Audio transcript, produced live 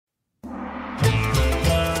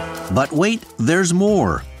But wait, there's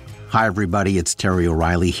more. Hi, everybody. It's Terry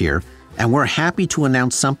O'Reilly here, and we're happy to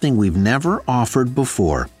announce something we've never offered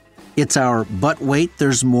before. It's our But Wait,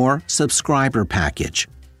 There's More subscriber package.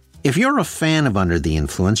 If you're a fan of Under the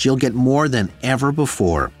Influence, you'll get more than ever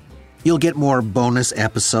before. You'll get more bonus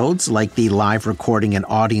episodes like the live recording and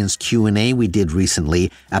audience Q&A we did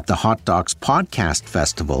recently at the Hot Docs Podcast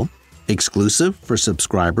Festival, exclusive for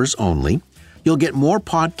subscribers only. You'll get more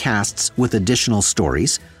podcasts with additional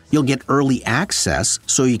stories. You'll get early access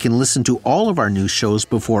so you can listen to all of our new shows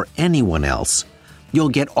before anyone else. You'll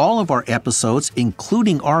get all of our episodes,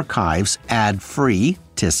 including archives, ad-free.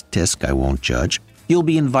 Tisk, tisk, I won't judge. You'll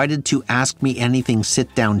be invited to Ask Me Anything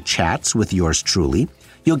sit-down chats with yours truly.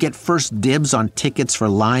 You'll get first dibs on tickets for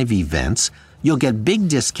live events. You'll get big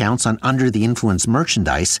discounts on Under the Influence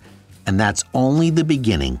merchandise. And that's only the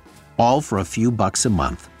beginning, all for a few bucks a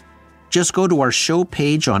month. Just go to our show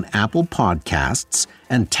page on Apple Podcasts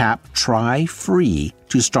and tap Try Free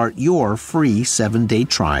to start your free 7-day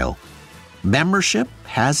trial. Membership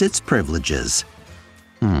has its privileges.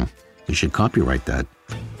 You should copyright that.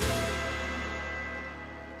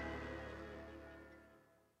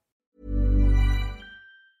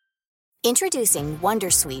 Introducing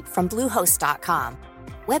Wondersuite from Bluehost.com.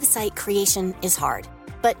 Website creation is hard,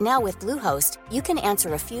 but now with Bluehost, you can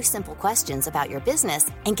answer a few simple questions about your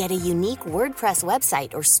business and get a unique WordPress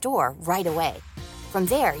website or store right away. From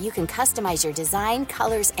there, you can customize your design,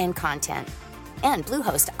 colors, and content. And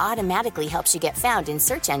Bluehost automatically helps you get found in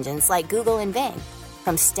search engines like Google and Bing.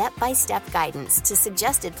 From step-by-step guidance to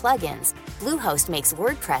suggested plugins, Bluehost makes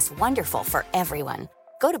WordPress wonderful for everyone.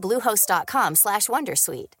 Go to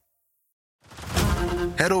bluehost.com/wondersuite.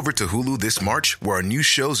 Head over to Hulu this March, where our new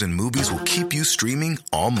shows and movies will keep you streaming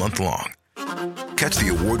all month long. Catch the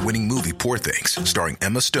award-winning movie Poor Things, starring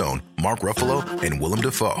Emma Stone, Mark Ruffalo, and Willem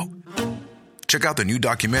Dafoe. Check out the new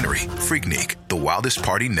documentary, Freaknik, The Wildest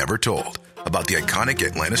Party Never Told, about the iconic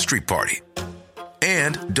Atlanta street party.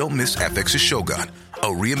 And don't miss FX's Shogun, a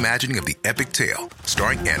reimagining of the epic tale,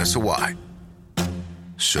 starring Anna Sawai.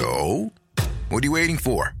 So, what are you waiting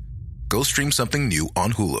for? Go stream something new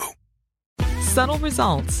on Hulu. Subtle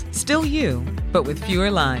results, still you, but with fewer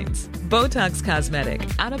lines. Botox Cosmetic,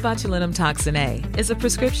 out of botulinum toxin A, is a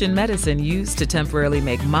prescription medicine used to temporarily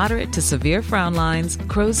make moderate to severe frown lines,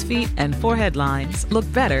 crow's feet, and forehead lines look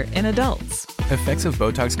better in adults. Effects of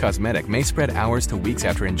Botox Cosmetic may spread hours to weeks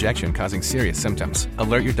after injection, causing serious symptoms.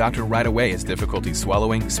 Alert your doctor right away as difficulty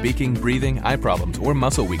swallowing, speaking, breathing, eye problems, or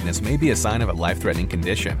muscle weakness may be a sign of a life-threatening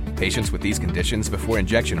condition. Patients with these conditions before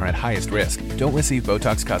injection are at highest risk. Don't receive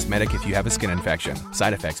Botox Cosmetic if you have a skin infection.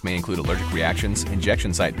 Side effects may include allergic reactions,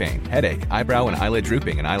 injection site pain, headache, eyebrow and eyelid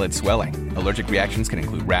drooping, and eyelid swelling. Allergic reactions can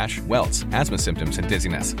include rash, welts, asthma symptoms, and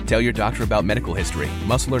dizziness. Tell your doctor about medical history,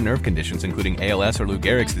 muscle or nerve conditions including ALS or Lou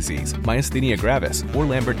Gehrig's disease, myasthenia gravis, or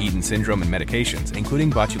Lambert-Eaton syndrome, and medications,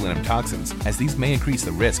 including botulinum toxins, as these may increase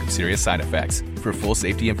the risk of serious side effects. For full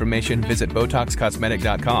safety information, visit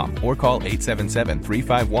BotoxCosmetic.com or call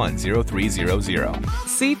 877-351-0300.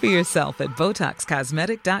 See for yourself at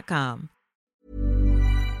BotoxCosmetic.com.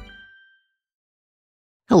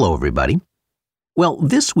 Hello, everybody. Well,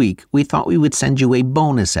 this week, we thought we would send you a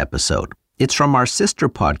bonus episode. It's from our sister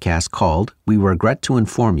podcast called, We Regret to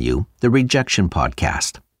Inform You, the Rejection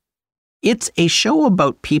Podcast. It's a show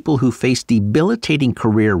about people who face debilitating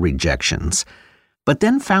career rejections, but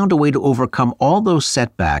then found a way to overcome all those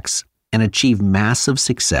setbacks and achieve massive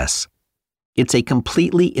success. It's a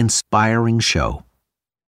completely inspiring show.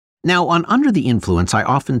 Now, on Under the Influence, I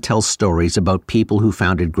often tell stories about people who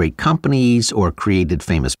founded great companies or created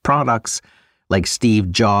famous products, like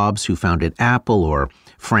Steve Jobs, who founded Apple, or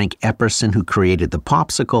Frank Epperson, who created the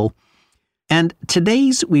popsicle. And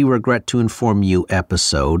today's We Regret to Inform You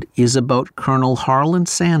episode is about Colonel Harlan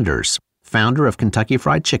Sanders, founder of Kentucky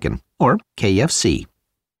Fried Chicken, or KFC.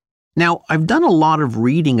 Now, I've done a lot of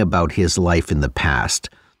reading about his life in the past,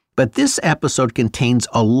 but this episode contains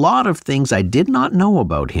a lot of things I did not know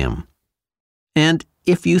about him. And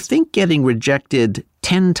if you think getting rejected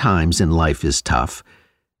 10 times in life is tough,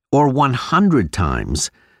 or 100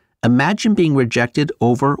 times, imagine being rejected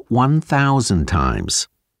over 1,000 times.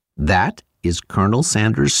 That is Colonel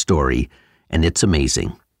Sanders' story, and it's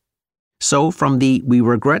amazing. So from the We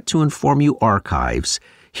Regret to Inform You archives,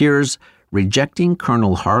 here's Rejecting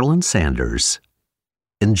Colonel Harlan Sanders.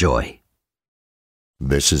 Enjoy.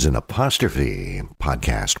 This is an Apostrophe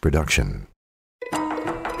podcast production.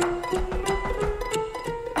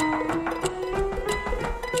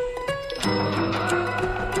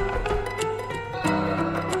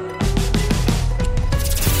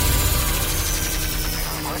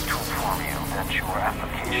 Your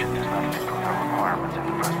application is not of requirements at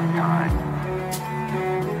the present time.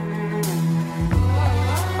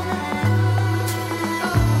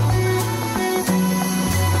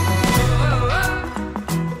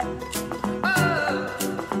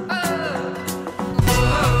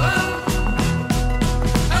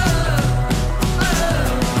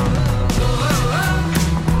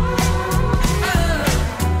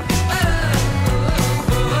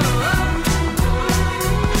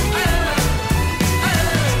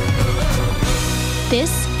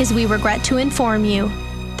 This is We Regret to Inform You,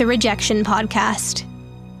 the Rejection Podcast.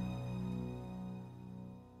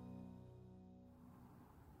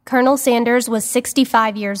 Colonel Sanders was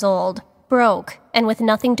 65 years old, broke, and with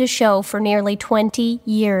nothing to show for nearly 20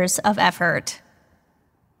 years of effort.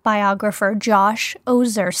 Biographer Josh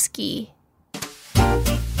Ozersky.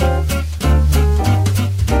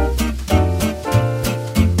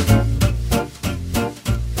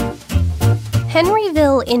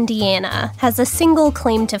 Henryville, Indiana, has a single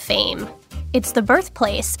claim to fame. It's the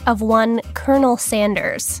birthplace of one Colonel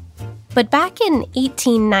Sanders. But back in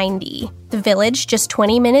 1890, the village just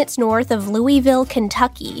 20 minutes north of Louisville,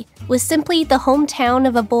 Kentucky, was simply the hometown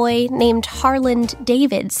of a boy named Harland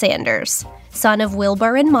David Sanders, son of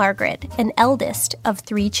Wilbur and Margaret, and eldest of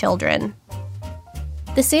 3 children.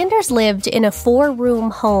 The Sanders lived in a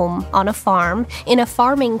 4-room home on a farm in a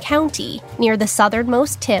farming county near the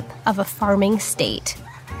southernmost tip of a farming state.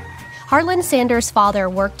 Harland Sanders' father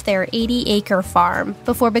worked their 80-acre farm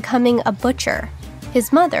before becoming a butcher.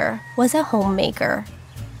 His mother was a homemaker.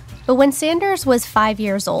 But when Sanders was 5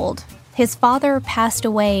 years old, his father passed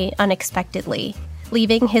away unexpectedly,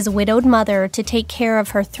 leaving his widowed mother to take care of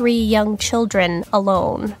her 3 young children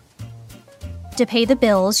alone. To pay the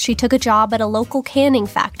bills, she took a job at a local canning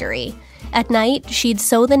factory. At night, she'd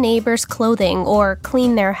sew the neighbors' clothing or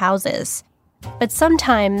clean their houses. But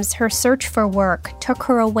sometimes her search for work took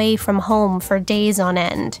her away from home for days on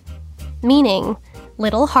end. Meaning,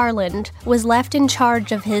 little Harland was left in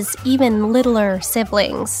charge of his even littler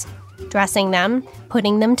siblings, dressing them,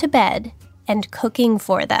 putting them to bed, and cooking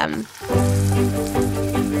for them.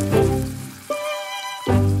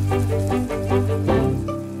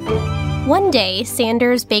 One day,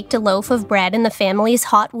 Sanders baked a loaf of bread in the family's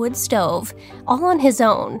hot wood stove, all on his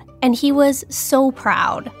own, and he was so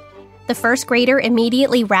proud. The first grader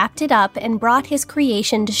immediately wrapped it up and brought his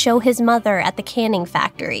creation to show his mother at the canning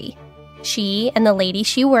factory. She and the lady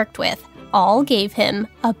she worked with all gave him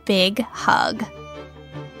a big hug.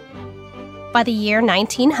 By the year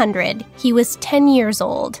 1900, he was 10 years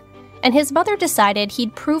old, and his mother decided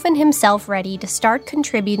he'd proven himself ready to start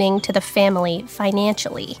contributing to the family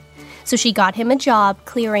financially. So she got him a job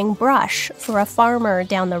clearing brush for a farmer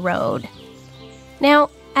down the road. Now,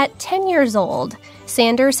 at 10 years old,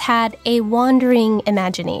 Sanders had a wandering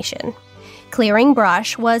imagination. Clearing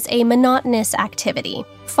brush was a monotonous activity,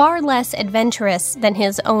 far less adventurous than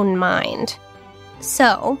his own mind.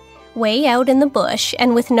 So, way out in the bush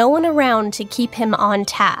and with no one around to keep him on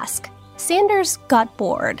task, Sanders got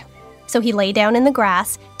bored. So he lay down in the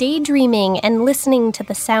grass, daydreaming and listening to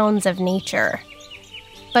the sounds of nature.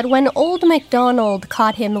 But when Old MacDonald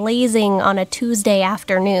caught him lazing on a Tuesday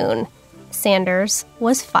afternoon, Sanders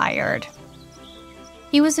was fired.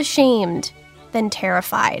 He was ashamed, then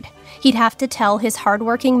terrified. He'd have to tell his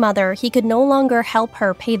hardworking mother he could no longer help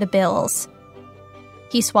her pay the bills.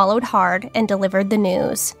 He swallowed hard and delivered the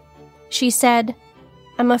news. She said,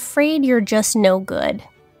 "I'm afraid you're just no good.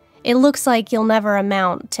 It looks like you'll never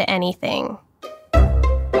amount to anything."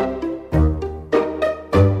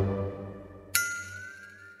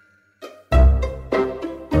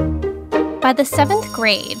 By the 7th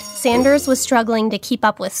grade, Sanders was struggling to keep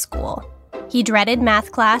up with school. He dreaded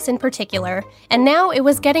math class in particular, and now it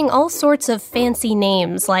was getting all sorts of fancy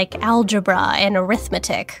names like algebra and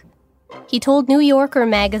arithmetic. He told New Yorker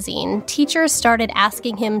magazine teachers started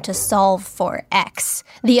asking him to solve for X,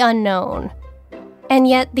 the unknown. And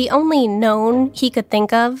yet the only known he could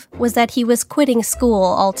think of was that he was quitting school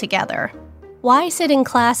altogether. Why sit in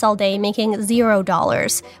class all day making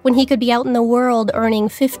 $0 when he could be out in the world earning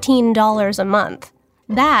 $15 a month?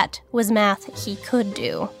 That was math he could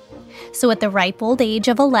do. So at the ripe old age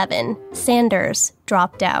of 11, Sanders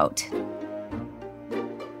dropped out.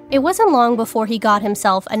 It wasn't long before he got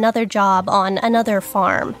himself another job on another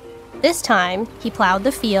farm. This time, he plowed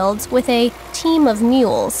the fields with a team of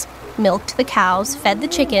mules, milked the cows, fed the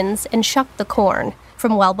chickens, and shucked the corn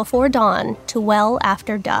from well before dawn to well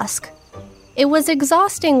after dusk. It was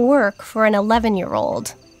exhausting work for an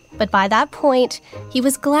 11-year-old, but by that point, he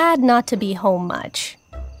was glad not to be home much.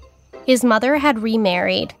 His mother had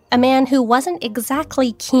remarried, a man who wasn't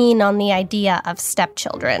exactly keen on the idea of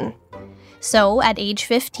stepchildren. So, at age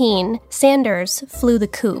 15, Sanders flew the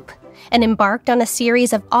coop and embarked on a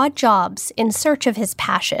series of odd jobs in search of his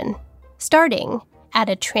passion, starting at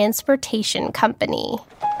a transportation company.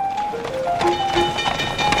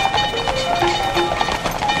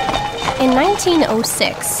 In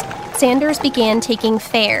 1906, Sanders began taking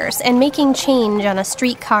fares and making change on a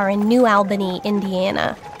streetcar in New Albany,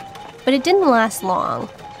 Indiana. But it didn't last long.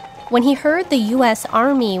 When he heard the U.S.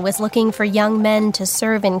 Army was looking for young men to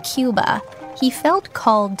serve in Cuba, he felt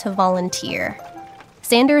called to volunteer.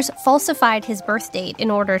 Sanders falsified his birth date in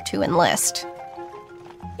order to enlist.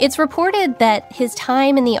 It's reported that his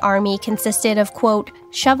time in the Army consisted of, quote,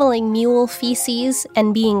 shoveling mule feces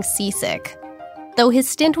and being seasick. Though his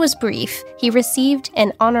stint was brief, he received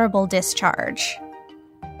an honorable discharge.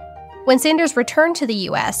 When Sanders returned to the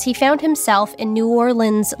U.S., he found himself in New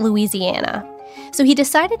Orleans, Louisiana. So he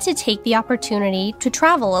decided to take the opportunity to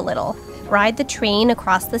travel a little, ride the train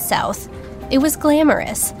across the South. It was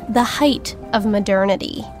glamorous, the height of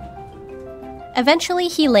modernity. Eventually,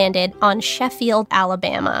 he landed on Sheffield,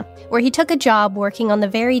 Alabama, where he took a job working on the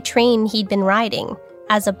very train he'd been riding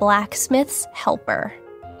as a blacksmith's helper.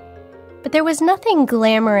 But there was nothing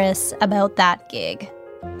glamorous about that gig.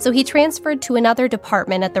 So he transferred to another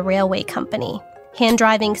department at the railway company,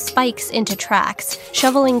 hand-driving spikes into tracks,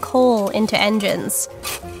 shoveling coal into engines.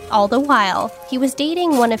 All the while, he was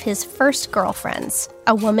dating one of his first girlfriends,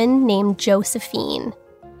 a woman named Josephine.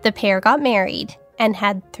 The pair got married and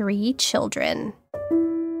had 3 children.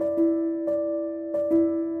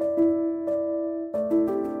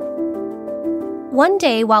 One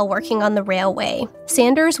day while working on the railway,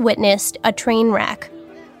 Sanders witnessed a train wreck.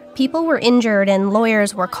 People were injured and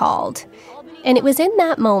lawyers were called. And it was in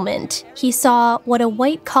that moment he saw what a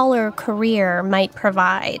white-collar career might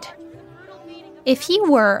provide. If he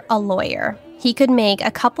were a lawyer, he could make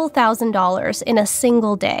a couple $1,000s in a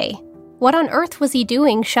single day. What on earth was he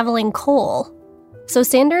doing shoveling coal? So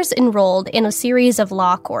Sanders enrolled in a series of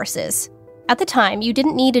law courses. At the time, you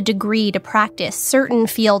didn't need a degree to practice certain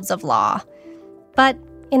fields of law. But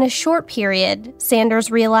in a short period,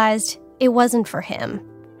 Sanders realized it wasn't for him.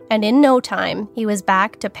 And in no time, he was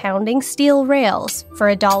back to pounding steel rails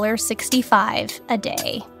for $1.65 a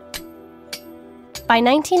day. By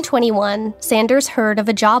 1921, Sanders heard of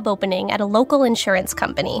a job opening at a local insurance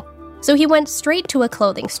company. So he went straight to a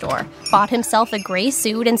clothing store, bought himself a gray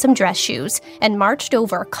suit and some dress shoes, and marched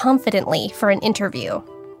over confidently for an interview.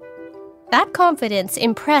 That confidence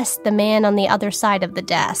impressed the man on the other side of the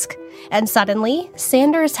desk, and suddenly,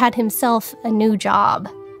 Sanders had himself a new job.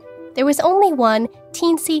 There was only one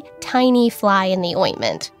teensy tiny fly in the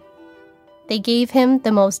ointment. They gave him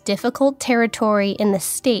the most difficult territory in the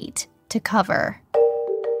state to cover.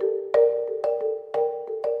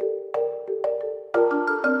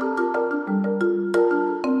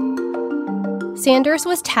 Sanders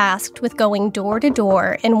was tasked with going door to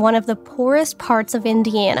door in one of the poorest parts of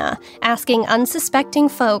Indiana, asking unsuspecting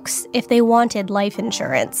folks if they wanted life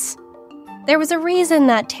insurance. There was a reason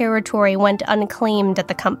that territory went unclaimed at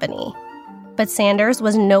the company. But Sanders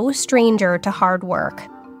was no stranger to hard work.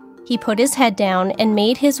 He put his head down and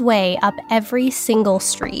made his way up every single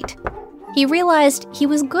street. He realized he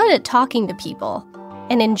was good at talking to people,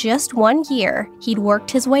 and in just 1 year, he'd worked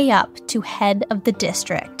his way up to head of the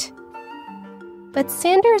district. But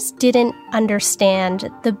Sanders didn't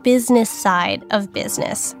understand the business side of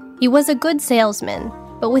business. He was a good salesman,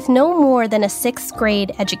 but with no more than a 6th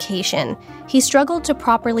grade education, he struggled to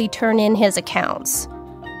properly turn in his accounts.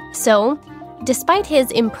 So, despite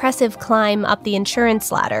his impressive climb up the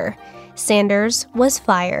insurance ladder, Sanders was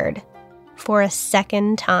fired for a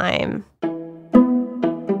second time.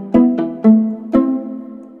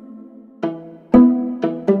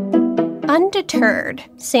 Undeterred,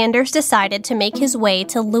 Sanders decided to make his way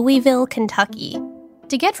to Louisville, Kentucky.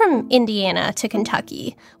 To get from Indiana to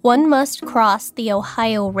Kentucky, one must cross the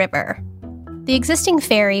Ohio River. The existing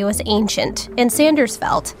ferry was ancient, and Sanders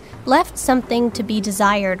felt left something to be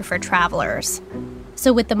desired for travelers.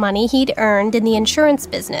 So with the money he'd earned in the insurance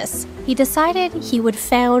business, he decided he would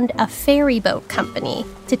found a ferry boat company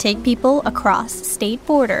to take people across state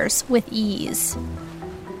borders with ease.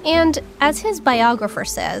 And as his biographer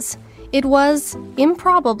says, it was,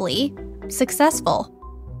 improbably, successful.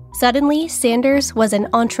 Suddenly, Sanders was an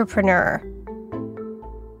entrepreneur.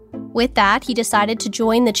 With that, he decided to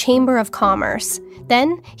join the Chamber of Commerce.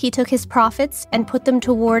 Then, he took his profits and put them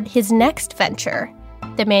toward his next venture,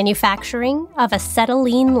 the manufacturing of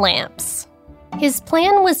acetylene lamps. His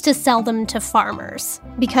plan was to sell them to farmers,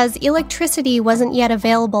 because electricity wasn't yet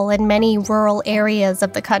available in many rural areas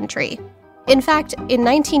of the country. In fact, in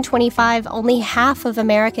 1925, only half of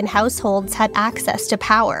American households had access to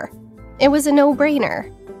power. It was a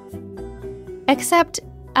no-brainer. Except,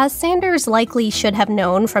 as Sanders likely should have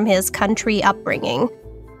known from his country upbringing,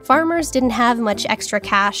 farmers didn't have much extra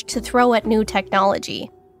cash to throw at new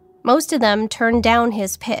technology. Most of them turned down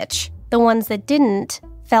his pitch. The ones that didn't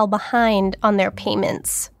fell behind on their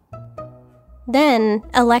payments. Then,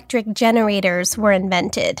 electric generators were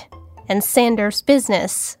invented, and Sanders'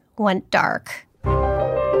 business went dark.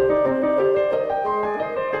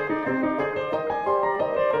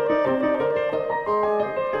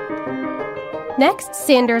 Next,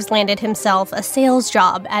 Sanders landed himself a sales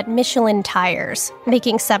job at Michelin Tires,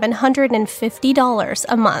 making $750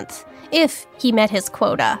 a month, if he met his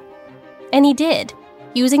quota. And he did.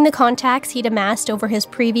 Using the contacts he'd amassed over his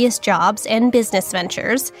previous jobs and business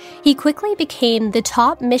ventures, he quickly became the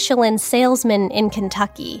top Michelin salesman in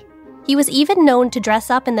Kentucky. He was even known to dress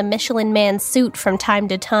up in the Michelin Man suit from time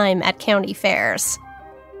to time at county fairs.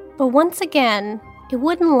 But once again, it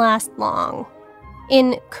wouldn't last long.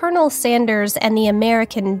 In Colonel Sanders and the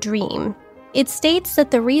American Dream, it states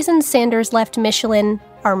that the reasons Sanders left Michelin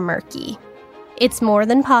are murky. It's more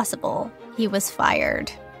than possible he was fired.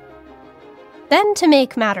 Then, to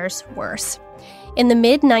make matters worse, in the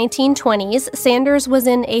mid-1920s, Sanders was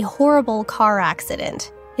in a horrible car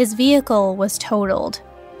accident. His vehicle was totaled.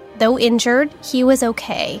 Though injured, he was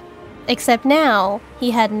okay. Except now,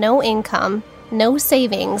 he had no income, no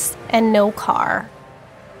savings, and no car.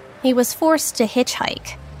 He was forced to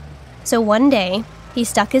hitchhike. So one day, he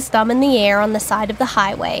stuck his thumb in the air on the side of the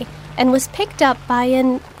highway and was picked up by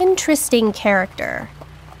an interesting character,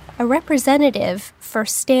 a representative for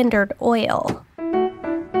Standard Oil.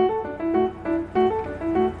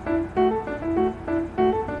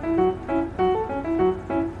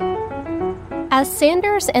 As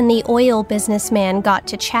Sanders and the oil businessman got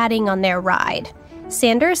to chatting on their ride,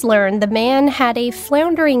 Sanders learned the man had a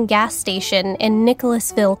floundering gas station in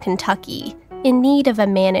Nicholasville, Kentucky, in need of a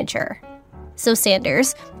manager. So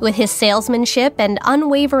Sanders, with his salesmanship and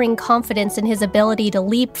unwavering confidence in his ability to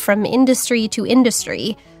leap from industry to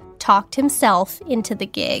industry, talked himself into the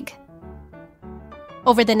gig.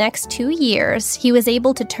 Over the next 2 years, he was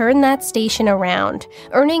able to turn that station around,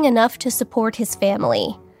 earning enough to support his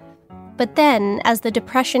family. But then, as the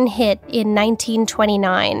Depression hit in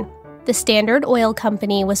 1929, the Standard Oil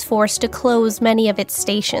Company was forced to close many of its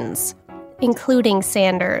stations, including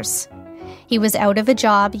Sanders. He was out of a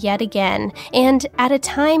job yet again, and at a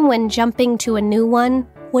time when jumping to a new one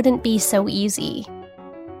wouldn't be so easy.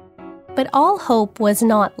 But all hope was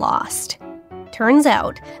not lost. Turns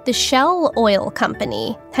out, the Shell Oil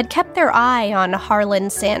Company had kept their eye on Harlan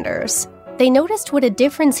Sanders. They noticed what a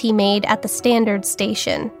difference he made at the Standard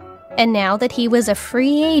station, and now that he was a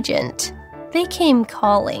free agent, they came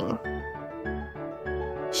calling.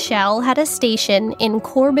 Shell had a station in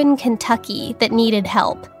Corbin, Kentucky that needed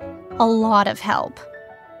help. A lot of help.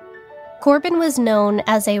 Corbin was known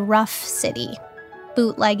as a rough city.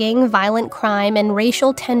 Bootlegging, violent crime, and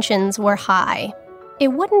racial tensions were high. It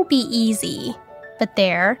wouldn't be easy, but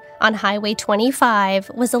there, on Highway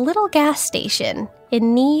 25, was a little gas station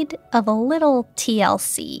in need of a little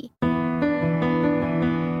TLC.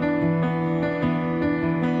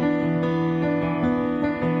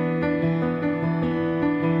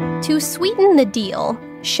 To sweeten the deal,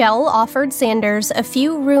 Shell offered Sanders a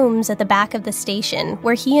few rooms at the back of the station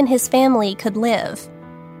where he and his family could live.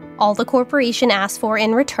 All the corporation asked for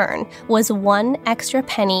in return was 1 extra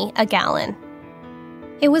penny a gallon.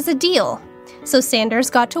 It was a deal, so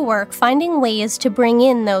Sanders got to work finding ways to bring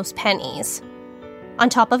in those pennies. On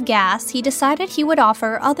top of gas, he decided he would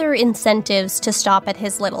offer other incentives to stop at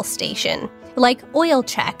his little station, like oil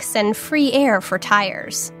checks and free air for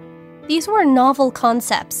tires. These were novel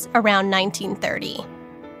concepts around 1930.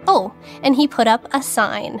 Oh, and he put up a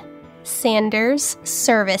sign, Sanders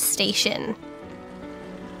Service Station.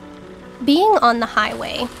 Being on the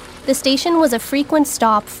highway, the station was a frequent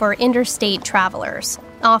stop for interstate travelers,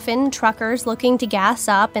 often truckers looking to gas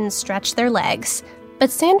up and stretch their legs.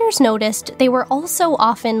 But Sanders noticed they were also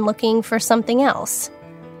often looking for something else: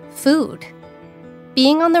 food.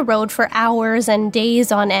 Being on the road for hours and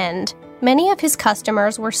days on end, many of his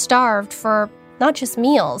customers were starved for not just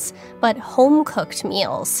meals, but home-cooked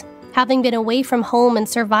meals, having been away from home and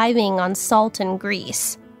surviving on salt and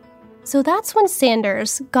grease. So that's when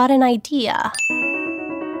Sanders got an idea.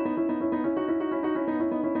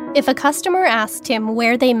 If a customer asked him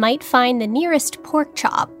where they might find the nearest pork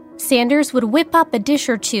chop, Sanders would whip up a dish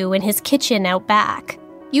or two in his kitchen out back,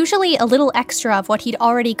 usually a little extra of what he'd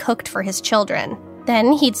already cooked for his children.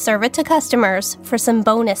 Then he'd serve it to customers for some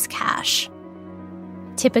bonus cash.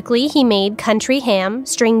 Typically, he made country ham,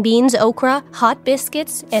 string beans, okra, hot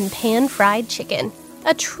biscuits, and pan-fried chicken.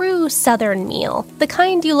 A true Southern meal, the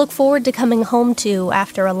kind you look forward to coming home to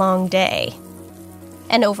after a long day.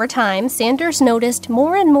 And over time, Sanders noticed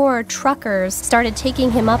more and more truckers started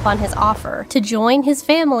taking him up on his offer to join his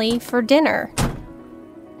family for dinner.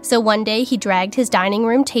 So one day he dragged his dining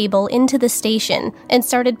room table into the station and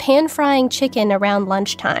started pan-frying chicken around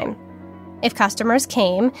lunchtime. If customers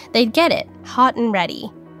came, they'd get it, hot and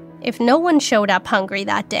ready. If no one showed up hungry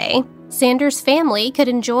that day, Sanders' family could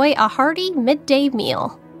enjoy a hearty midday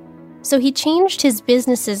meal. So he changed his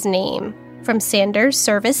business's name from Sanders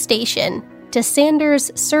Service Station to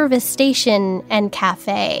Sanders Service Station and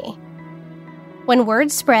Cafe. When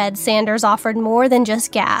word spread Sanders offered more than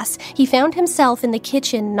just gas, he found himself in the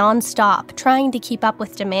kitchen nonstop, trying to keep up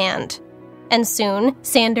with demand. And soon,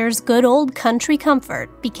 Sanders' good old country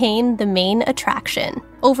comfort became the main attraction,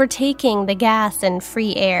 overtaking the gas and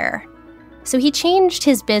free air. So he changed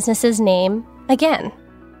his business's name again,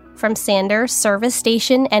 from Sanders Service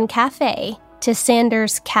Station and Cafe to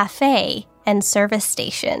Sanders Cafe and Service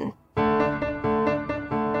Station.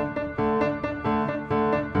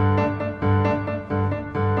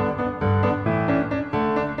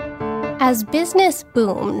 As business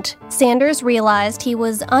boomed, Sanders realized he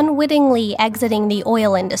was unwittingly exiting the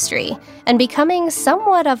oil industry and becoming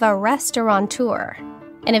somewhat of a restaurateur.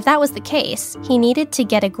 And if that was the case, he needed to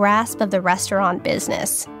get a grasp of the restaurant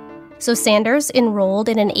business. So Sanders enrolled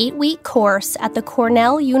in an 8-week course at the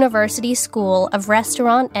Cornell University School of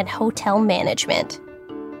Restaurant and Hotel Management.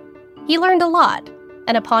 He learned a lot,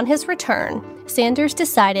 and upon his return, Sanders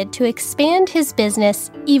decided to expand his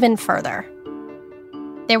business even further.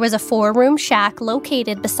 There was a 4-room shack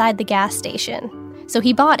located beside the gas station, so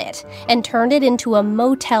he bought it and turned it into a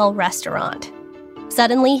motel restaurant.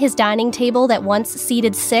 Suddenly, his dining table that once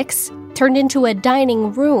seated 6 turned into a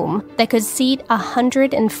dining room that could seat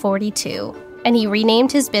 142, and he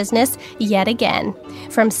renamed his business yet again,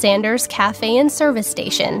 from Sanders Cafe and Service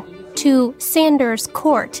Station to Sanders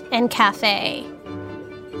Court and Cafe.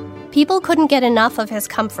 People couldn't get enough of his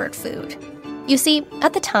comfort food. You see,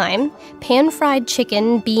 at the time, pan-fried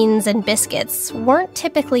chicken, beans, and biscuits weren't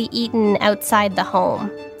typically eaten outside the home.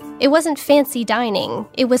 It wasn't fancy dining,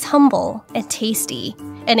 it was humble and tasty,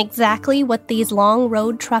 and exactly what these long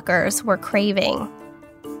road truckers were craving.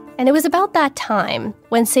 And it was about that time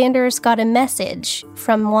when Sanders got a message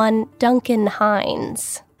from one Duncan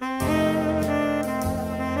Hines.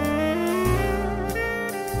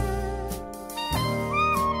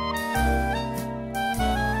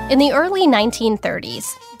 In the early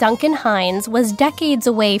 1930s, Duncan Hines was decades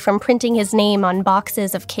away from printing his name on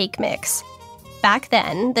boxes of cake mix. Back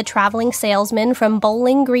then, the traveling salesman from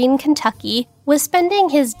Bowling Green, Kentucky, was spending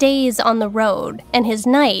his days on the road and his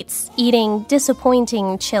nights eating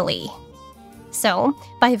disappointing chili. So,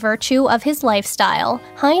 by virtue of his lifestyle,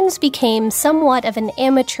 Hines became somewhat of an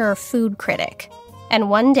amateur food critic. And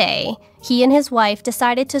one day, he and his wife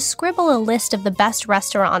decided to scribble a list of the best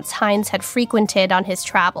restaurants Hines had frequented on his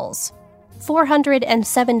travels.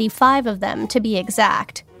 475 of them, to be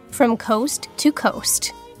exact, from coast to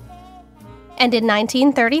coast. And in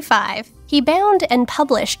 1935, he bound and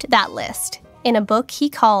published that list in a book he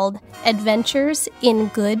called Adventures in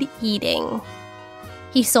Good Eating.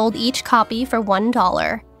 He sold each copy for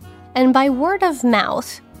 $1, and by word of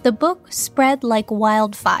mouth, the book spread like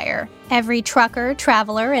wildfire. Every trucker,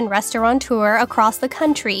 traveler, and restaurateur across the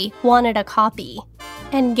country wanted a copy.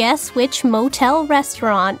 And guess which motel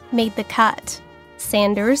restaurant made the cut?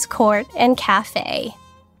 Sanders Court and Cafe.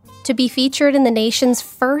 To be featured in the nation's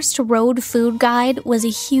first road food guide was a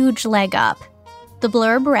huge leg up. The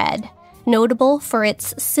blurb read, notable for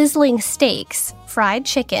its sizzling steaks, fried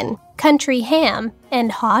chicken, country ham,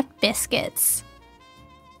 and hot biscuits.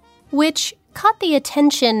 Which caught the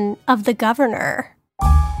attention of the governor.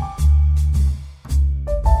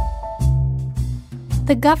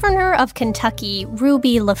 The governor of Kentucky,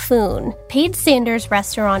 Ruby LaFoon, paid Sanders'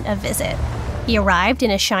 restaurant a visit. He arrived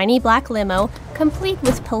in a shiny black limo, complete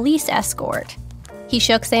with police escort. He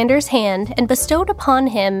shook Sanders' hand and bestowed upon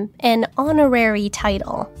him an honorary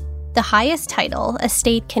title, the highest title a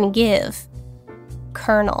state can give,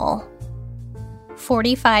 Colonel.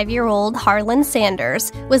 45-year-old Harlan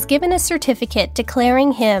Sanders was given a certificate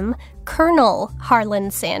declaring him Colonel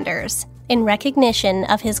Harlan Sanders in recognition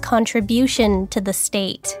of his contribution to the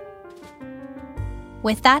state.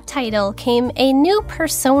 With that title came a new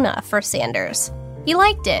persona for Sanders. He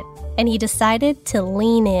liked it, and he decided to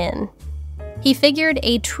lean in. He figured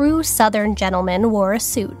a true Southern gentleman wore a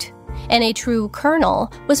suit, and a true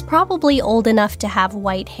colonel was probably old enough to have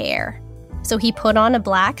white hair. So he put on a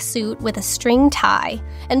black suit with a string tie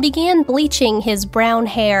and began bleaching his brown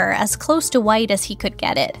hair as close to white as he could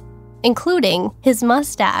get it. including his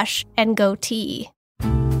mustache and goatee.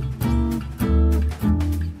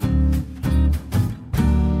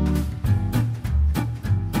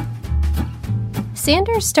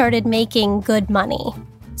 Sanders started making good money,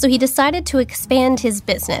 so he decided to expand his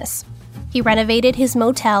business. He renovated his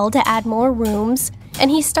motel to add more rooms,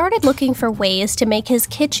 and he started looking for ways to make his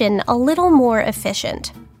kitchen a little more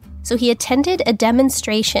efficient. So he attended a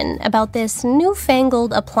demonstration about this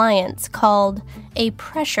newfangled appliance called a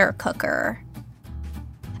pressure cooker.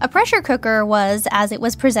 A pressure cooker was, as it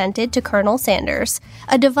was presented to Colonel Sanders,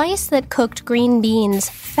 a device that cooked green beans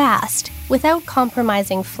fast without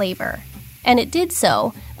compromising flavor. And it did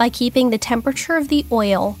so by keeping the temperature of the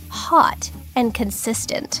oil hot and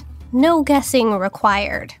consistent. No guessing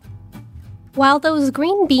required. While those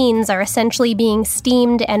green beans are essentially being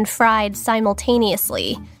steamed and fried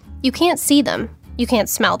simultaneously, you can't see them, you can't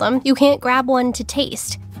smell them, you can't grab one to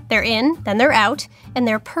taste. They're in, then they're out, and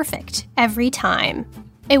they're perfect every time.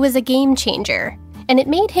 It was a game changer, and it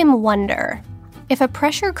made him wonder, if a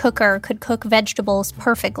pressure cooker could cook vegetables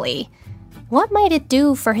perfectly, what might it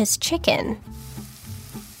do for his chicken?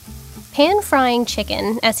 Pan-frying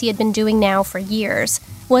chicken, as he had been doing now for years,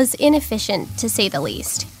 was inefficient to say the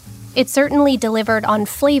least. It certainly delivered on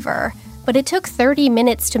flavor, but it took 30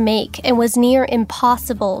 minutes to make and was near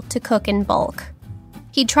impossible to cook in bulk.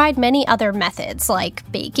 He tried many other methods, like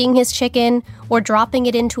baking his chicken or dropping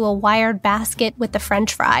it into a wired basket with the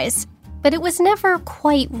French fries, but it was never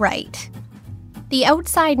quite right. The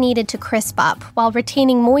outside needed to crisp up while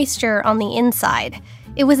retaining moisture on the inside.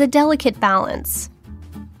 It was a delicate balance.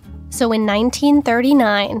 So in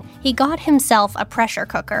 1939, he got himself a pressure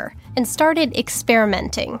cooker and started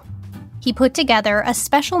experimenting. He put together a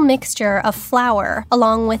special mixture of flour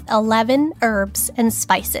along with 11 herbs and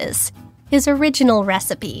spices, his original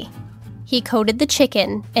recipe. He coated the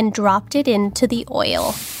chicken and dropped it into the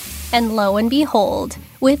oil. And lo and behold,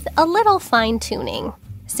 with a little fine-tuning,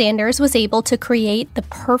 Sanders was able to create the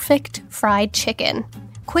perfect fried chicken,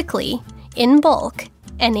 quickly, in bulk,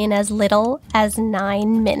 and in as little as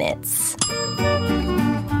 9 minutes.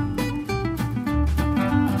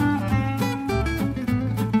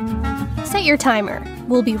 Set your timer.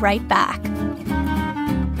 We'll be right back.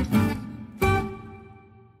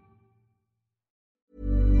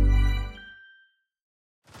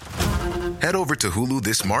 Head over to Hulu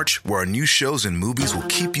this March, where our new shows and movies will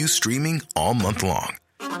keep you streaming all month long.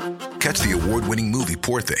 Catch the award-winning movie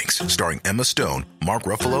Poor Things, starring Emma Stone, Mark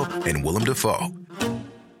Ruffalo, and Willem Dafoe.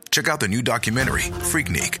 Check out the new documentary,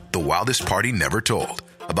 Freaknik, The Wildest Party Never Told,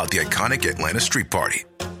 about the iconic Atlanta Street Party.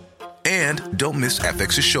 And don't miss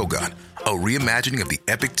FX's Shogun, a reimagining of the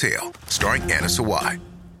epic tale, starring Anna Sawai.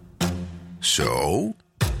 So,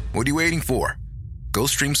 what are you waiting for? Go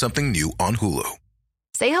stream something new on Hulu.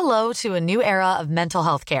 Say hello to a new era of mental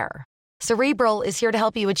health care. Cerebral is here to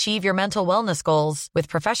help you achieve your mental wellness goals with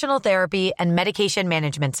professional therapy and medication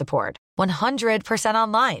management support. 100%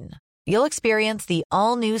 online. You'll experience the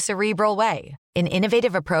all-new Cerebral Way, an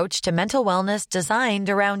innovative approach to mental wellness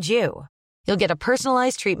designed around you. You'll get a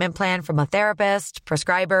personalized treatment plan from a therapist,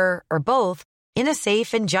 prescriber, or both in a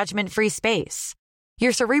safe and judgment-free space.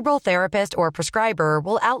 Your Cerebral therapist or prescriber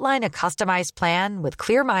will outline a customized plan with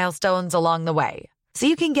clear milestones along the way, so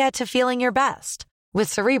you can get to feeling your best.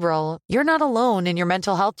 With Cerebral, you're not alone in your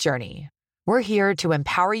mental health journey. We're here to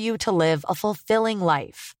empower you to live a fulfilling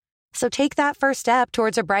life. So take that first step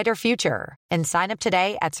towards a brighter future and sign up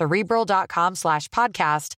today at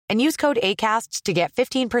Cerebral.com/podcast and use code ACAST to get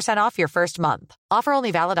 15% off your first month. Offer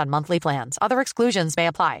only valid on monthly plans. Other exclusions may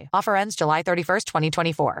apply. Offer ends July 31st,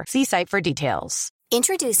 2024. See site for details.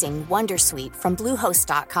 Introducing Wondersuite from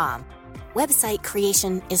Bluehost.com. Website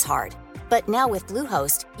creation is hard. But now with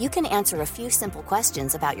Bluehost, you can answer a few simple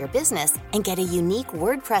questions about your business and get a unique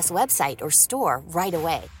WordPress website or store right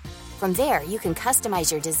away. From there, you can customize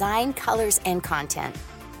your design, colors, and content.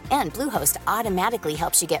 And Bluehost automatically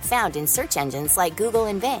helps you get found in search engines like Google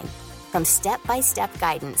and Bing. From step-by-step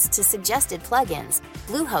guidance to suggested plugins,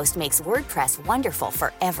 Bluehost makes WordPress wonderful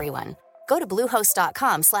for everyone. Go to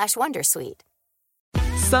Bluehost.com/Wondersuite.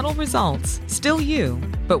 Subtle results, still you,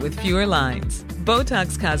 but with fewer lines.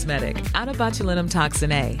 Botox Cosmetic,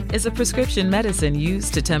 onabotulinumtoxinA, is a prescription medicine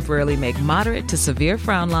used to temporarily make moderate to severe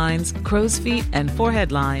frown lines, crow's feet, and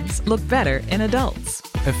forehead lines look better in adults.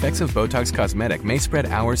 Effects of Botox Cosmetic may spread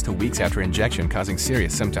hours to weeks after injection, causing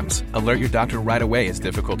serious symptoms. Alert your doctor right away as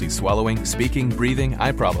difficulty swallowing, speaking, breathing,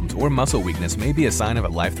 eye problems, or muscle weakness may be a sign of a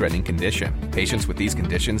life-threatening condition. Patients with these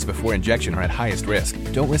conditions before injection are at highest risk.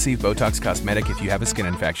 Don't receive Botox Cosmetic if you have a skin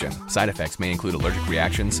infection. Side effects may include allergic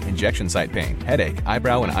reactions, injection site pain, headache,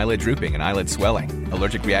 eyebrow and eyelid drooping, and eyelid swelling.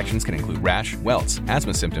 Allergic reactions can include rash, welts,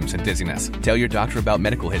 asthma symptoms, and dizziness. Tell your doctor about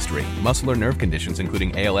medical history, muscle or nerve conditions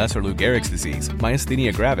including ALS or Lou Gehrig's disease,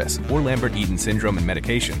 myasthenia gravis, or Lambert-Eaton syndrome, and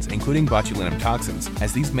medications, including botulinum toxins,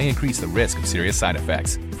 as these may increase the risk of serious side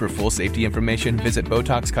effects. For full safety information, visit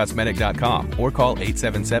BotoxCosmetic.com or call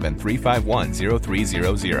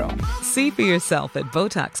 877-351-0300. See for yourself at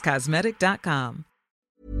BotoxCosmetic.com.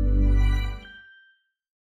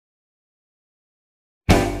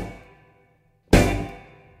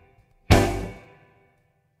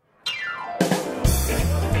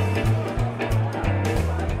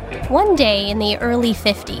 One day in the early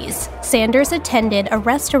 50s, Sanders attended a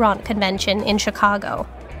restaurant convention in Chicago.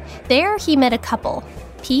 There he met a couple,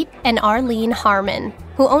 Pete and Arlene Harmon,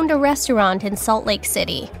 who owned a restaurant in Salt Lake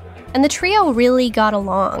City. And the trio really got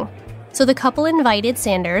along. So the couple invited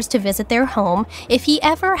Sanders to visit their home if he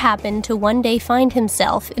ever happened to one day find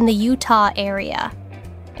himself in the Utah area.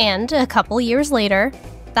 And a couple years later,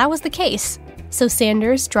 that was the case. So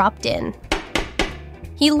Sanders dropped in.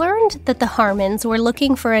 He learned that the Harmons were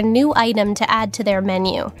looking for a new item to add to their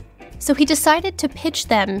menu, so he decided to pitch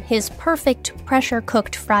them his perfect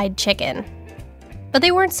pressure-cooked fried chicken. But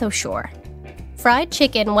they weren't so sure. Fried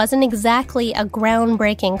chicken wasn't exactly a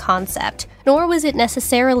groundbreaking concept, nor was it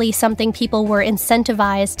necessarily something people were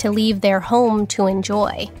incentivized to leave their home to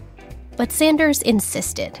enjoy. But Sanders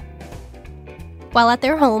insisted. While at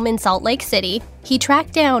their home in Salt Lake City, he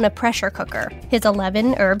tracked down a pressure cooker, his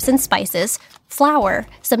 11 herbs and spices, flour,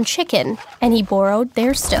 some chicken, and he borrowed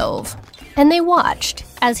their stove. And they watched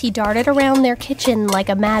as he darted around their kitchen like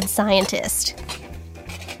a mad scientist.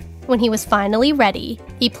 When he was finally ready,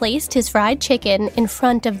 he placed his fried chicken in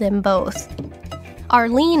front of them both.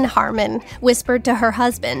 Arlene Harmon whispered to her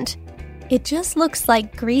husband, "It just looks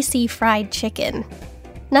like greasy fried chicken.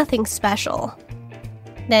 Nothing special."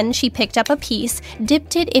 Then she picked up a piece,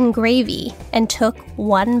 dipped it in gravy, and took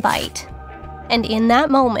one bite. And in that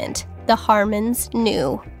moment, the Harmons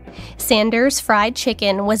knew. Sanders' fried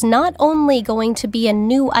chicken was not only going to be a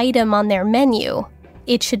new item on their menu,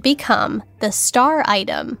 it should become the star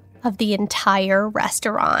item of the entire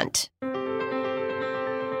restaurant.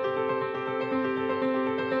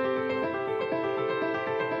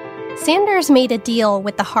 Sanders made a deal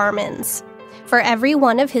with the Harmons. For every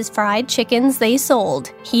one of his fried chickens they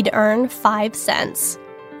sold, he'd earn 5 cents.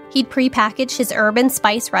 He'd prepackage his herb and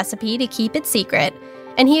spice recipe to keep it secret,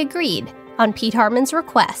 and he agreed, on Pete Harmon's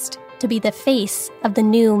request, to be the face of the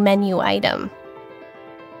new menu item.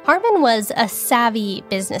 Harmon was a savvy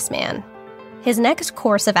businessman. His next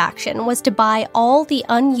course of action was to buy all the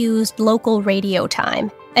unused local radio time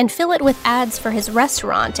and fill it with ads for his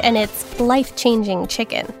restaurant and its life-changing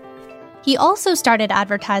chicken. He also started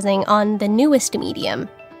advertising on the newest medium,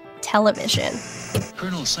 television.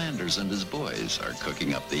 Colonel Sanders and his boys are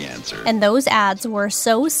cooking up the answer. And those ads were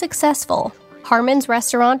so successful, Harmon's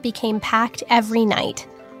restaurant became packed every night,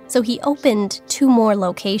 so he opened 2 more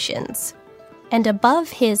locations. And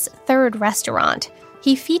above his 3rd restaurant,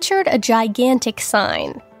 he featured a gigantic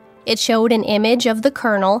sign. It showed an image of the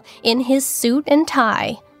Colonel in his suit and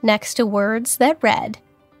tie next to words that read,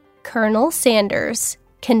 "Colonel Sanders,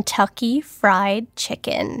 Kentucky Fried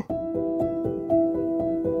Chicken."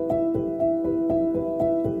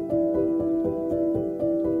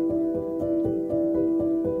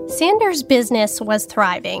 Sanders' business was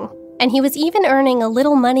thriving, and he was even earning a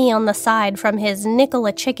little money on the side from his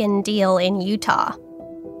nickel-a-chicken deal in Utah.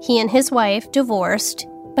 He and his wife divorced,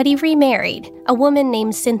 but he remarried a woman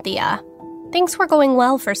named Cynthia. Things were going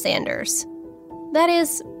well for Sanders. That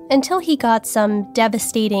is, until he got some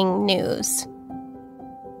devastating news.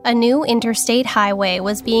 A new interstate highway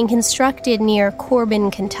was being constructed near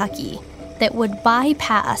Corbin, Kentucky, that would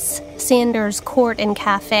bypass Sanders' Court and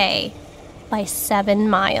Cafe by 7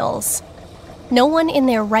 miles. No one in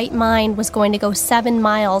their right mind was going to go 7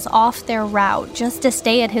 miles off their route just to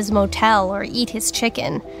stay at his motel or eat his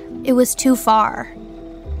chicken. It was too far.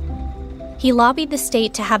 He lobbied the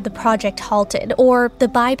state to have the project halted or the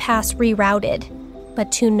bypass rerouted,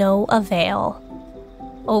 but to no avail.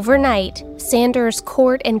 Overnight, Sanders'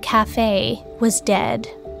 Court and Cafe was dead.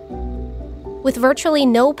 With virtually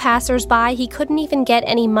no passers-by, he couldn't even get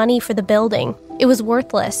any money for the building. It was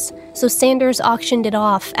worthless, so Sanders auctioned it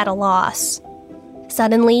off at a loss.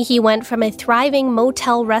 Suddenly, he went from a thriving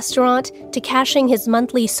motel restaurant to cashing his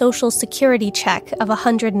monthly Social Security check of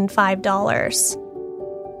 $105.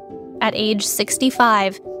 At age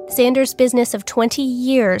 65, Sanders' business of 20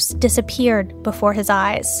 years disappeared before his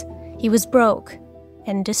eyes. He was broke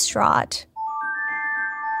and distraught.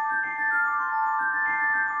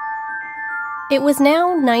 It was now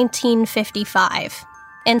 1955,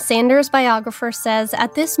 and Sanders' biographer says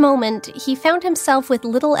at this moment he found himself with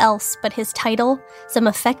little else but his title, some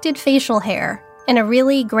affected facial hair, and a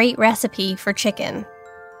really great recipe for chicken.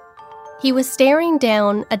 He was staring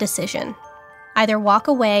down a decision. Either walk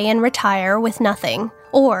away and retire with nothing,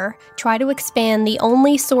 or try to expand the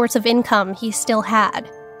only source of income he still had,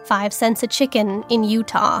 5 cents a chicken in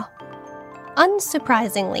Utah.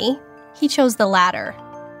 Unsurprisingly, he chose the latter.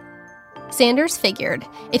 Sanders figured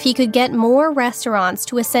if he could get more restaurants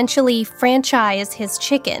to essentially franchise his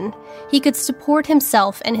chicken, he could support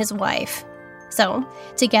himself and his wife. So,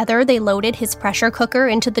 together they loaded his pressure cooker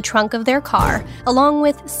into the trunk of their car, along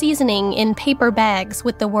with seasoning in paper bags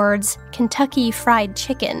with the words Kentucky Fried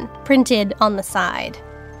Chicken printed on the side.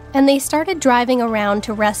 And they started driving around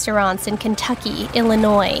to restaurants in Kentucky,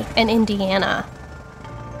 Illinois, and Indiana.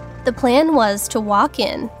 The plan was to walk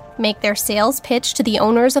in, make their sales pitch to the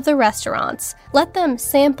owners of the restaurants, let them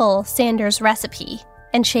sample Sanders' recipe,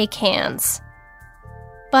 and shake hands.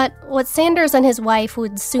 But what Sanders and his wife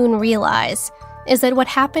would soon realize is that what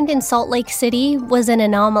happened in Salt Lake City was an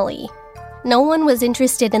anomaly. No one was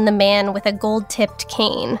interested in the man with a gold-tipped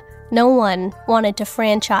cane. No one wanted to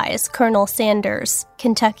franchise Colonel Sanders'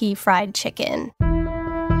 Kentucky Fried Chicken.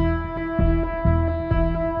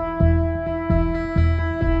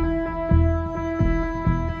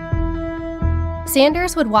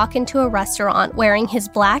 Sanders would walk into a restaurant wearing his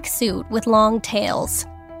black suit with long tails,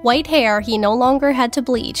 white hair he no longer had to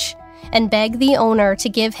bleach, and beg the owner to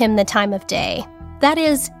give him the time of day. That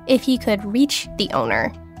is, if he could reach the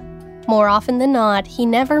owner. More often than not, he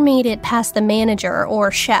never made it past the manager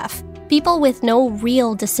or chef, people with no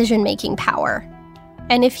real decision-making power.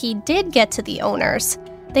 And if he did get to the owners,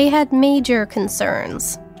 they had major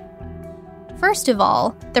concerns. First of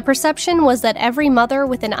all, the perception was that every mother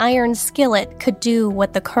with an iron skillet could do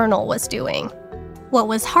what the Colonel was doing. What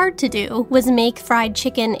was hard to do was make fried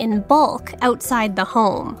chicken in bulk outside the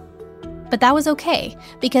home. But that was okay,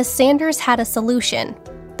 because Sanders had a solution: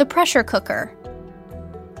 the pressure cooker.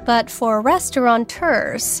 But for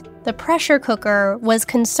restaurateurs, the pressure cooker was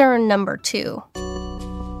concern number 2.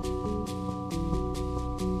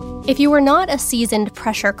 If you were not a seasoned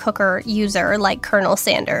pressure cooker user like Colonel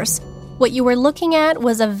Sanders, what you were looking at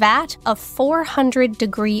was a vat of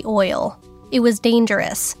 400-degree oil. It was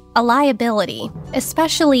dangerous, a liability,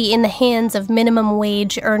 especially in the hands of minimum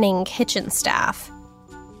wage earning kitchen staff.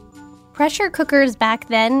 Pressure cookers back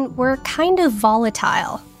then were kind of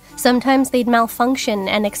volatile. Sometimes they'd malfunction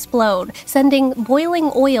and explode, sending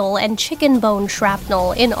boiling oil and chicken bone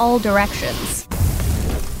shrapnel in all directions.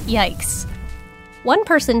 Yikes. One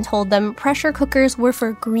person told them pressure cookers were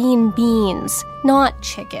for green beans, not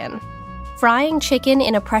chicken. Frying chicken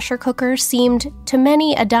in a pressure cooker seemed, to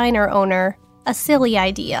many a diner owner, a silly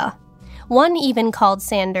idea. One even called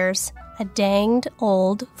Sanders a danged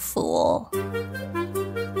old fool.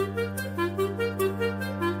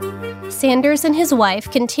 Sanders and his wife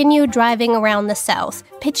continued driving around the South,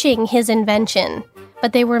 pitching his invention,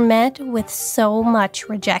 but they were met with so much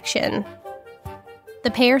rejection.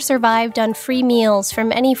 The pair survived on free meals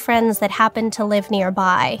from any friends that happened to live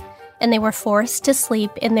nearby, and they were forced to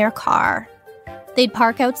sleep in their car. They'd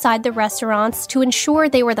park outside the restaurants to ensure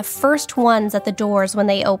they were the first ones at the doors when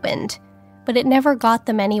they opened, but it never got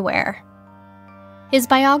them anywhere. His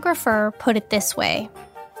biographer put it this way: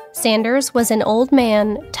 Sanders was an old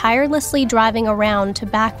man tirelessly driving around to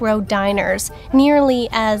back-road diners, nearly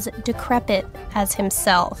as decrepit as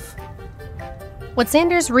himself. What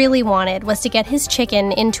Sanders really wanted was to get his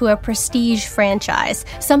chicken into a prestige franchise,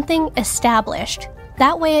 something established.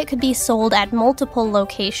 That way it could be sold at multiple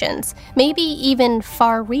locations, maybe even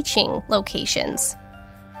far-reaching locations.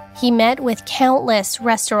 He met with countless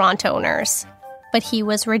restaurant owners, but he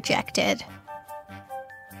was rejected.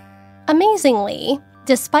 Amazingly,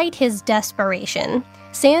 despite his desperation,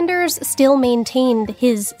 Sanders still maintained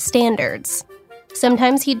his standards.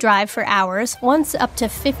 Sometimes he'd drive for hours, once up to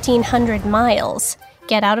 1,500 miles,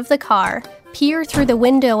 get out of the car, peer through the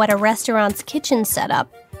window at a restaurant's kitchen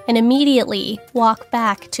setup, and immediately walk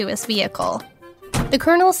back to his vehicle. The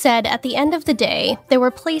Colonel said at the end of the day, there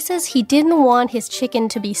were places he didn't want his chicken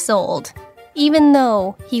to be sold, even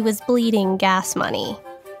though he was bleeding gas money.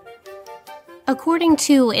 According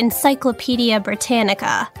to Encyclopedia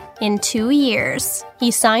Britannica, In 2 years,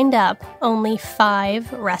 he signed up only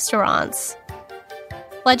 5 restaurants.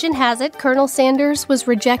 Legend has it, Colonel Sanders was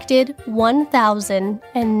rejected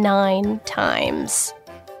 1,009 times.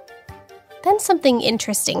 Then something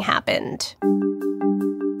interesting happened.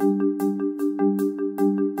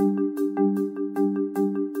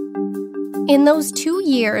 In those 2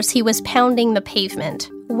 years he was pounding the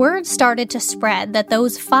pavement, word started to spread that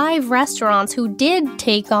those 5 restaurants who did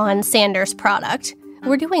take on Sanders' product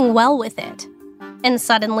were doing well with it. And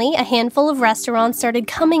suddenly, a handful of restaurants started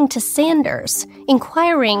coming to Sanders,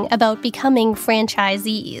 inquiring about becoming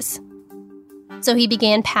franchisees. So he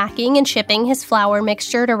began packing and shipping his flour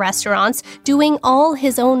mixture to restaurants, doing all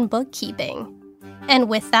his own bookkeeping. And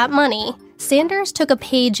with that money, Sanders took a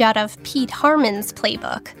page out of Pete Harmon's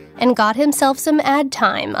playbook and got himself some ad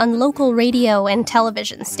time on local radio and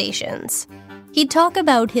television stations. He'd talk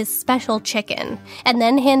about his special chicken and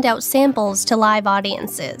then hand out samples to live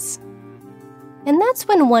audiences. And that's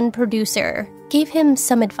when one producer gave him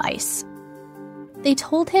some advice. They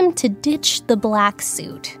told him to ditch the black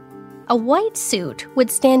suit. A white suit would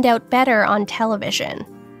stand out better on television.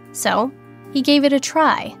 So he gave it a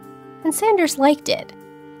try, and Sanders liked it.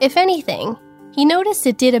 If anything, he noticed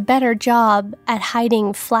it did a better job at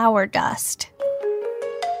hiding flour dust.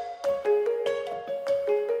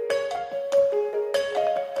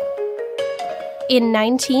 In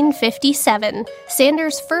 1957,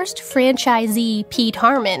 Sanders' first franchisee, Pete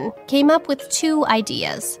Harmon, came up with 2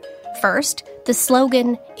 ideas. First, the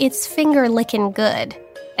slogan, "It's finger-lickin' good,"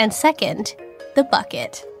 and second, the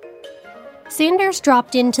bucket. Sanders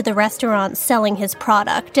dropped into the restaurant selling his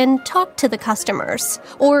product and talked to the customers,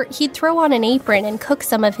 or he'd throw on an apron and cook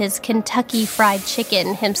some of his Kentucky Fried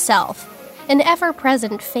Chicken himself, an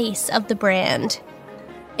ever-present face of the brand.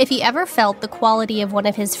 If he ever felt the quality of one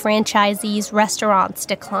of his franchisees' restaurants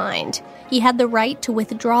declined, he had the right to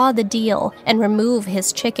withdraw the deal and remove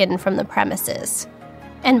his chicken from the premises.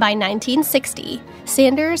 And by 1960,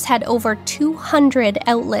 Sanders had over 200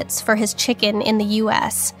 outlets for his chicken in the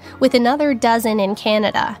U.S., with another dozen in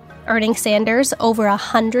Canada, earning Sanders over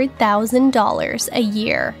 $100,000 a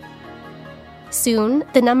year. Soon,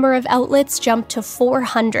 the number of outlets jumped to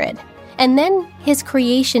 400, and then his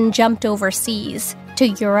creation jumped overseas, to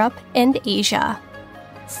Europe and Asia.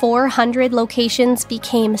 400 locations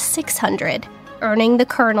became 600, earning the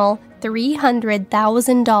Colonel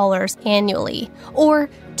 $300,000 annually, or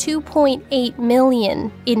 $2.8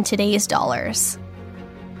 million in today's dollars.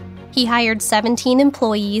 He hired 17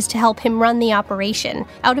 employees to help him run the operation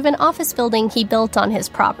out of an office building he built on his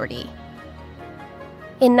property.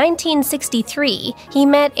 In 1963, he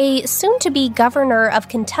met a soon-to-be governor of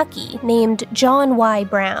Kentucky named John Y.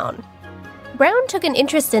 Brown. Brown took an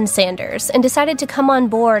interest in Sanders and decided to come on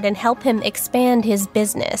board and help him expand his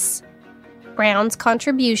business. Brown's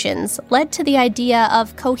contributions led to the idea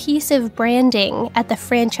of cohesive branding at the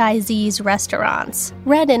franchisees' restaurants,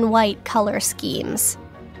 red and white color schemes,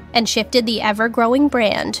 and shifted the ever-growing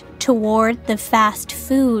brand toward the fast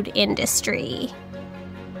food industry.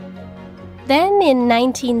 Then in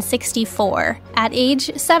 1964, at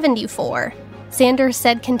age 74, Sanders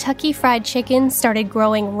said Kentucky Fried Chicken started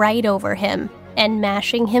growing right over him and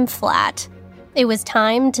mashing him flat. It was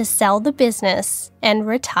time to sell the business and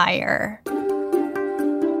retire.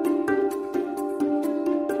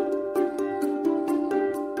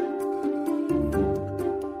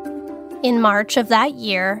 In March of that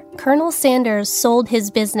year, Colonel Sanders sold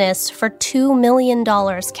his business for $2 million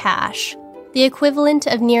cash, the equivalent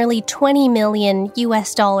of nearly $20 million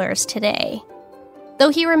US today, though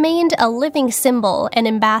he remained a living symbol and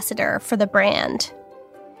ambassador for the brand.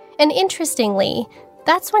 And interestingly,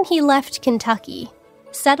 that's when he left Kentucky,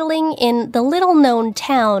 settling in the little-known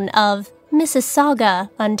town of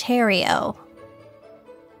Mississauga, Ontario.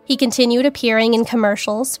 He continued appearing in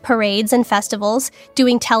commercials, parades, and festivals,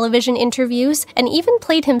 doing television interviews, and even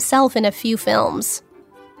played himself in a few films.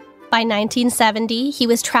 By 1970, he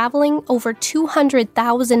was traveling over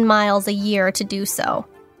 200,000 miles a year to do so.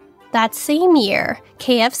 That same year,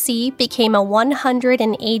 KFC became a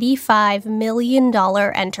 $185 million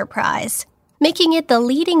enterprise, making it the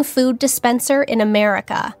leading food dispenser in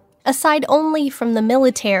America, aside only from the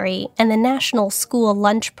military and the National School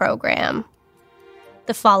Lunch Program.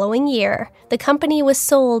 The following year, the company was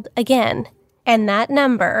sold again, and that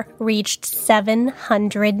number reached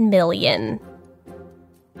 $700 million.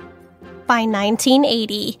 By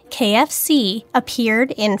 1980, KFC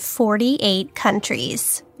appeared in 48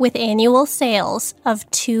 countries, with annual sales of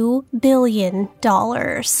 $2 billion.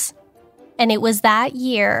 And it was that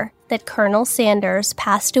year that Colonel Sanders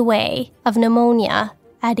passed away of pneumonia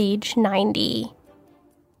at age 90.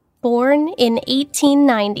 Born in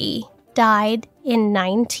 1890, died in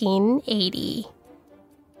 1980.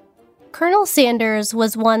 Colonel Sanders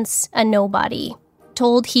was once a nobody,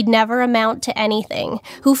 told he'd never amount to anything,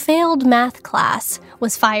 who failed math class,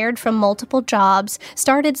 was fired from multiple jobs,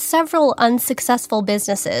 started several unsuccessful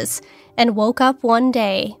businesses, and woke up one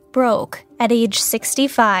day, broke, at age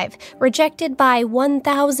 65, rejected by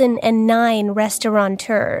 1,009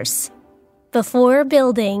 restaurateurs, before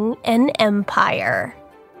building an empire.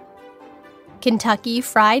 Kentucky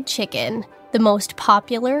Fried Chicken, the most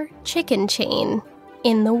popular chicken chain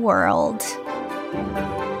in the world.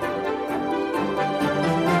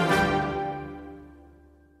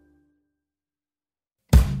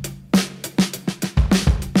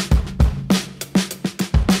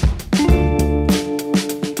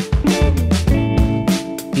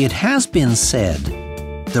 It has been said,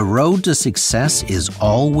 the road to success is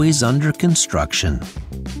always under construction.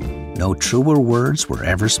 No truer words were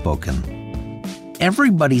ever spoken.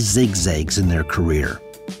 Everybody zigzags in their career.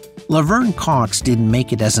 Laverne Cox didn't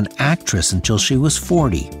make it as an actress until she was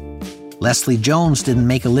 40. Leslie Jones didn't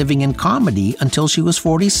make a living in comedy until she was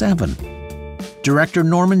 47. Director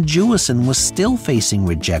Norman Jewison was still facing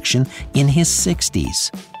rejection in his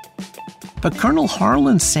 60s. But Colonel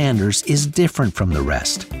Harlan Sanders is different from the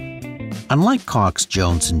rest. Unlike Cox,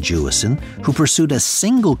 Jones, and Jewison, who pursued a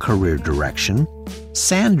single career direction,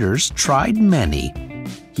 Sanders tried many.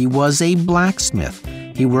 He was a blacksmith.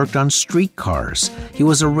 He worked on streetcars. He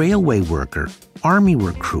was a railway worker, army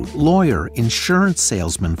recruit, lawyer, insurance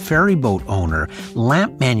salesman, ferry boat owner,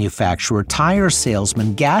 lamp manufacturer, tire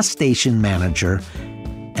salesman, gas station manager,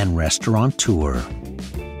 and restaurateur.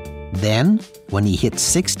 Then, when he hit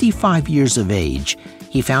 65 years of age,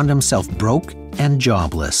 he found himself broke and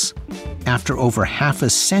jobless after over half a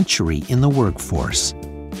century in the workforce.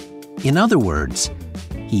 In other words,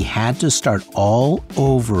 he had to start all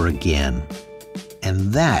over again.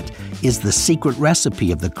 And that is the secret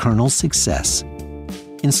recipe of the Colonel's success.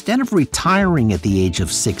 Instead of retiring at the age of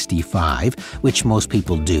 65, which most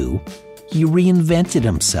people do, he reinvented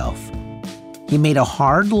himself. He made a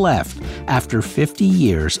hard left after 50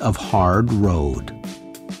 years of hard road.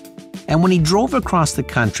 And when he drove across the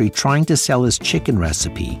country trying to sell his chicken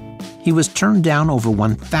recipe, he was turned down over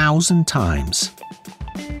 1,000 times.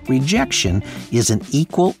 Rejection is an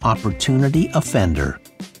equal opportunity offender.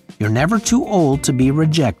 You're never too old to be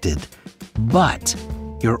rejected, but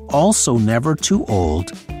you're also never too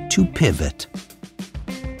old to pivot.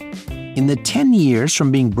 In the 10 years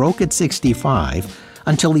from being broke at 65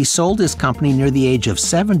 until he sold his company near the age of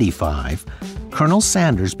 75, Colonel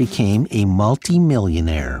Sanders became a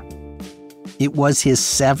multi-millionaire. It was his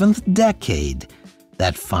 7th decade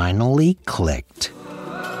that finally clicked.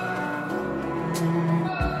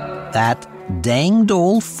 That danged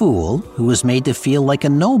old fool, who was made to feel like a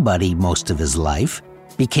nobody most of his life,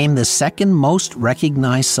 became the second most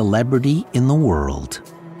recognized celebrity in the world.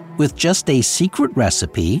 With just a secret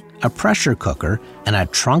recipe, a pressure cooker, and a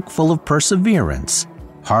trunk full of perseverance,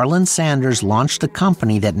 Harlan Sanders launched a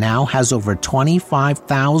company that now has over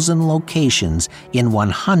 25,000 locations in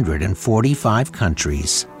 145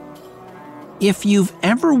 countries. If you've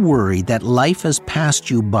ever worried that life has passed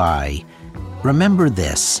you by, remember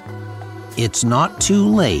this: it's not too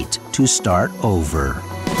late to start over.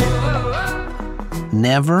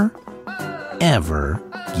 Never, ever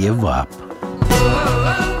give up.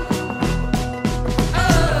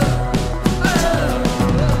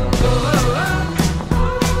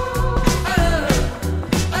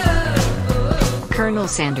 Colonel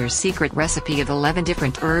Sanders' secret recipe of 11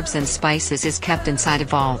 different herbs and spices is kept inside a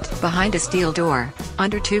vault, behind a steel door,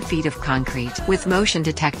 under 2 feet of concrete, with motion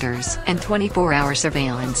detectors and 24-hour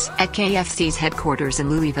surveillance. At KFC's headquarters in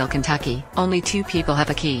Louisville, Kentucky, only 2 people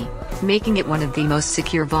have a key, making it one of the most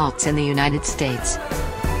secure vaults in the United States.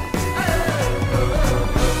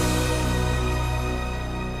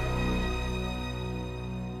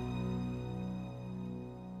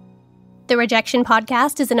 The Rejection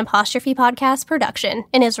Podcast is an Apostrophe Podcast production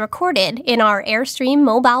and is recorded in our Airstream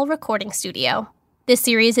mobile recording studio. This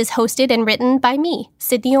series is hosted and written by me,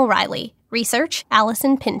 Sydney O'Reilly. Research,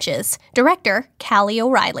 Allison Pinches. Director, Callie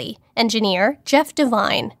O'Reilly. Engineer, Jeff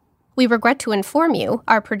Devine. We regret to inform you,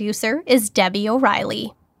 our producer is Debbie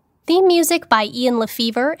O'Reilly. Theme music by Ian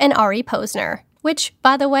Lefevre and Ari Posner, which,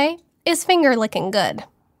 by the way, is finger-licking good.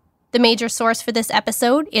 The major source for this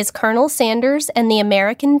episode is Colonel Sanders and the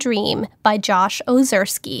American Dream by Josh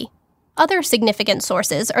Ozersky. Other significant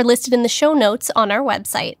sources are listed in the show notes on our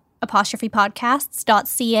website,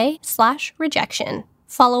 apostrophepodcasts.ca/rejection.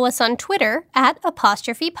 Follow us on Twitter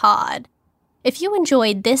 @apostrophepod. If you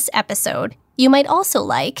enjoyed this episode, you might also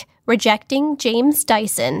like Rejecting James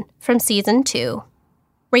Dyson from Season 2.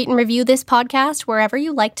 Rate and review this podcast wherever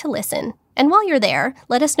you like to listen. And while you're there,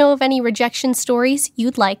 let us know of any rejection stories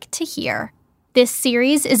you'd like to hear. This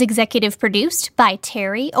series is executive produced by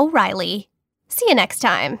Terry O'Reilly. See you next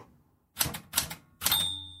time.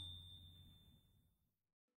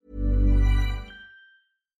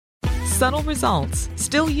 Subtle results,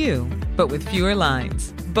 still you, but with fewer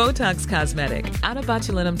lines. Botox Cosmetic,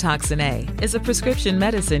 onabotulinumtoxinA, is a prescription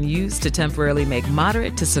medicine used to temporarily make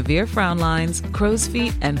moderate to severe frown lines, crow's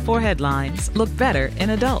feet, and forehead lines look better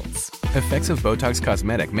in adults. Effects of Botox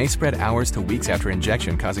Cosmetic may spread hours to weeks after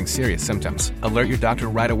injection, causing serious symptoms. Alert your doctor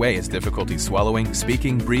right away as difficulty swallowing,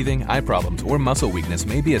 speaking, breathing, eye problems, or muscle weakness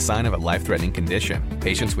may be a sign of a life-threatening condition.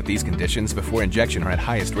 Patients with these conditions before injection are at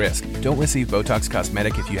highest risk. Don't receive Botox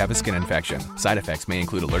Cosmetic if you have a skin infection. Side effects may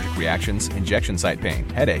include allergic reactions, injection site pain,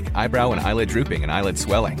 headache, eyebrow and eyelid drooping, and eyelid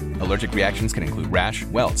swelling. Allergic reactions can include rash,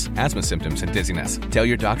 welts, asthma symptoms, and dizziness. Tell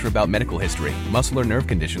your doctor about medical history, muscle or nerve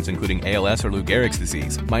conditions including ALS or Lou Gehrig's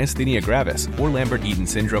disease, myasthenia gravis, or Lambert-Eaton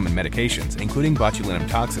syndrome, and medications, including botulinum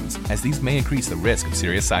toxins, as these may increase the risk of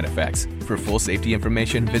serious side effects. For full safety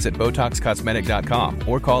information, visit BotoxCosmetic.com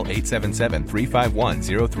or call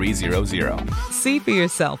 877-351-0300. See for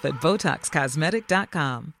yourself at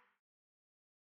BotoxCosmetic.com.